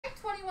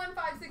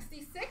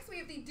21/566, we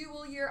have the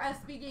dual year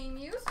SB game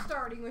used,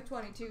 starting with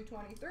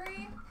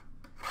 22/23. Oh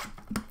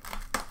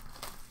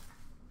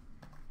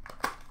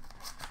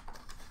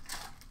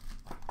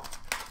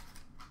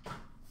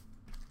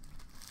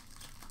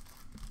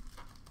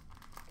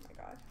my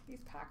god,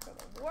 these packs are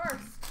the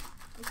worst.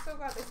 I'm so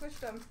glad they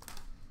switched them.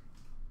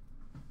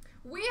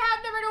 We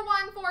have number to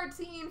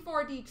 114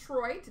 for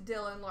Detroit,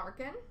 Dylan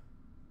Larkin.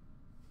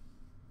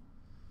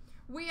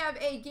 We have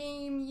a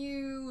game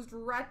used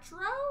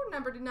retro,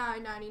 number to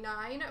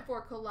 999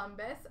 for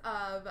Columbus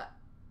of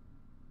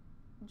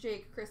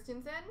Jake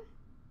Christensen.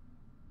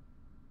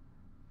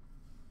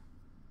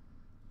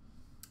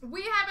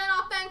 We have an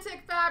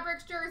authentic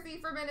fabrics jersey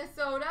for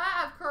Minnesota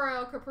of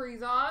Kirill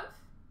Kaprizov.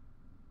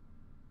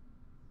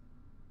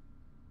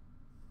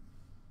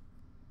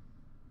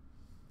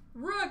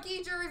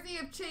 Rookie jersey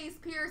of Chase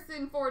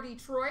Pearson for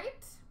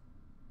Detroit.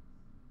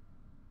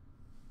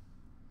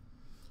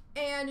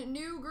 And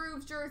new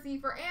grooves jersey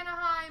for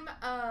Anaheim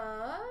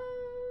of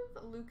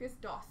Lucas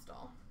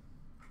Dostal.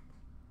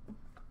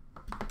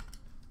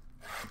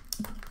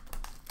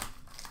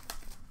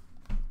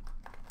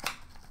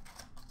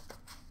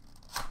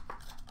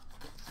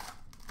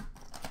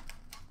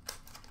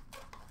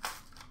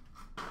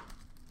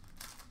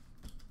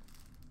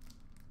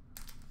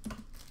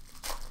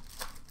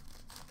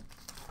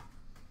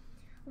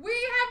 We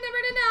have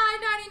number to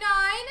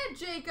 999,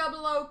 Jacob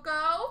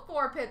Loco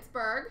for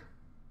Pittsburgh.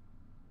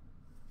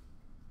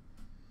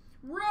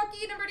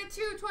 Rookie number to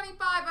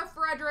 225 of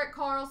Frederick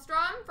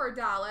Karlstrom for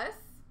Dallas.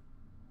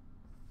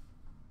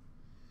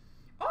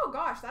 Oh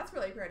gosh, that's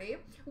really pretty.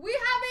 We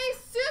have a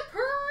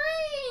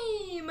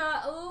Supreme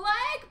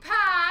leg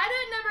pad,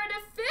 number to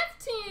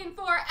 15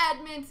 for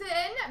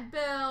Edmonton,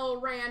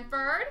 Bill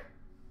Ranford.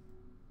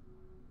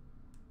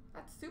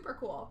 That's super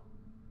cool.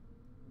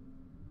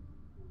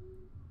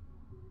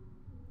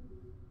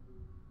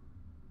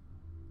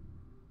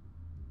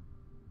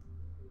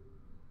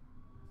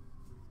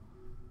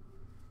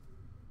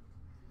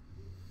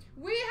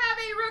 We have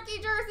a rookie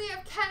jersey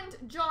of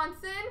Kent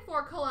Johnson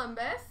for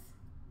Columbus.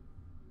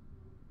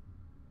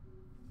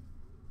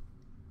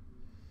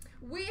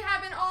 We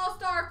have an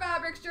All-Star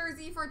Fabrics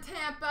jersey for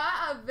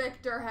Tampa of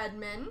Victor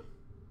Hedman.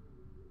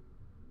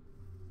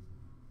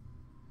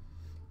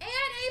 And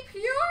a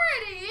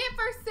Purity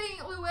for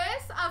St.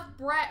 Louis of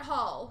Brett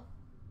Hull.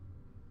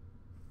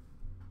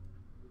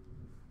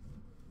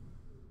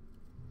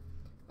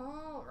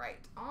 All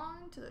right,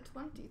 on to the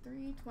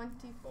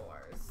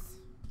 23-24s.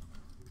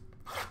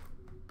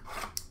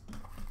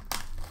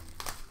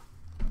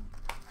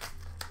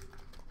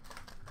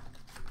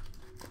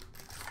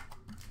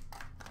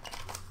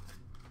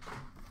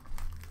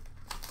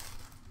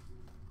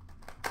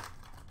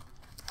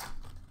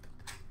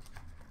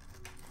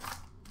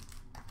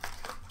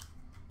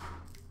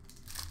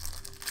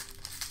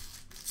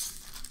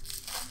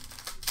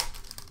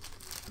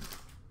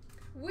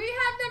 We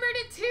have number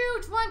to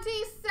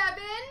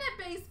 227,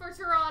 base for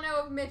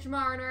Toronto of Mitch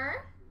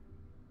Marner.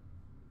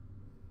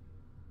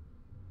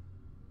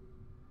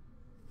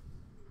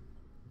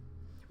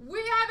 We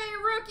have a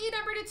rookie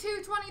number to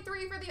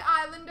 223 for the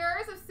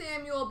Islanders of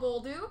Samuel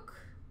Bolduc.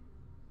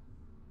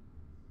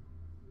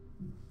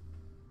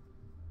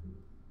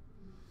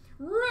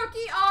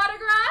 Rookie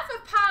autograph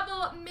of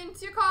Pavel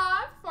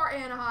Mintyukov for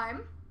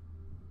Anaheim.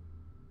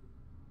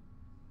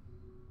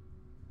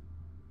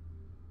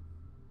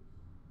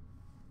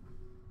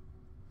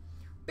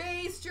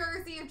 Base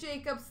jersey of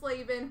Jacob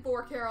Slavin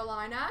for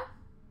Carolina.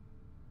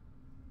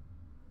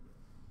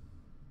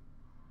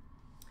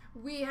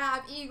 We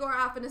have Igor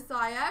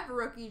Afanasyev,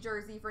 rookie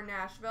jersey for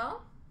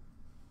Nashville.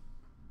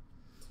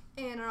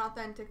 And an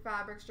authentic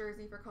fabrics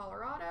jersey for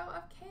Colorado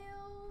of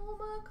Cale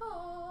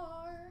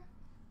Makar.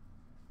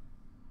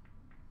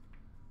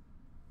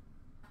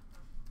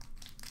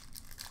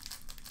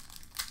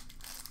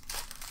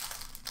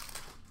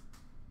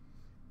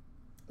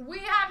 We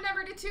have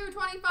number to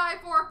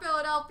 225 for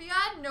Philadelphia,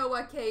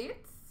 Noah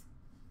Cates.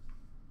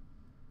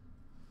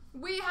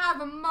 We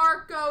have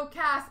Marco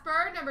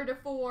Casper, number to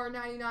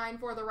 499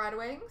 for the Red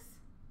Wings.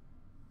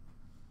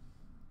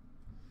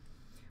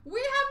 We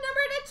have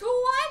number to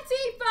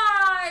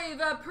 25,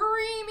 a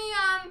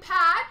premium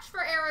patch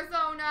for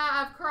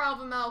Arizona of Karel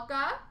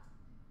Vejmelka.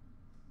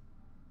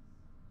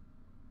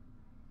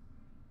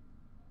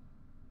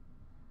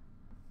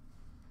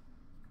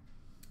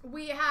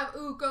 We have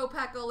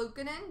Ukko-Pekka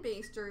Luukkonen,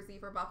 base jersey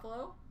for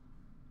Buffalo.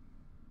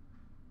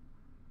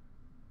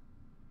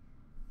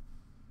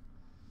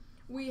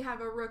 We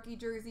have a rookie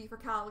jersey for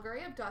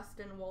Calgary of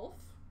Dustin Wolf.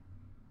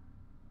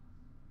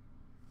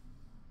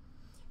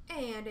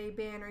 And a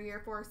banner year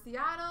for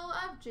Seattle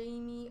of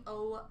Jamie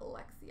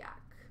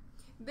Oleksiak.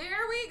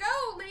 There we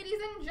go,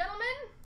 ladies and gentlemen.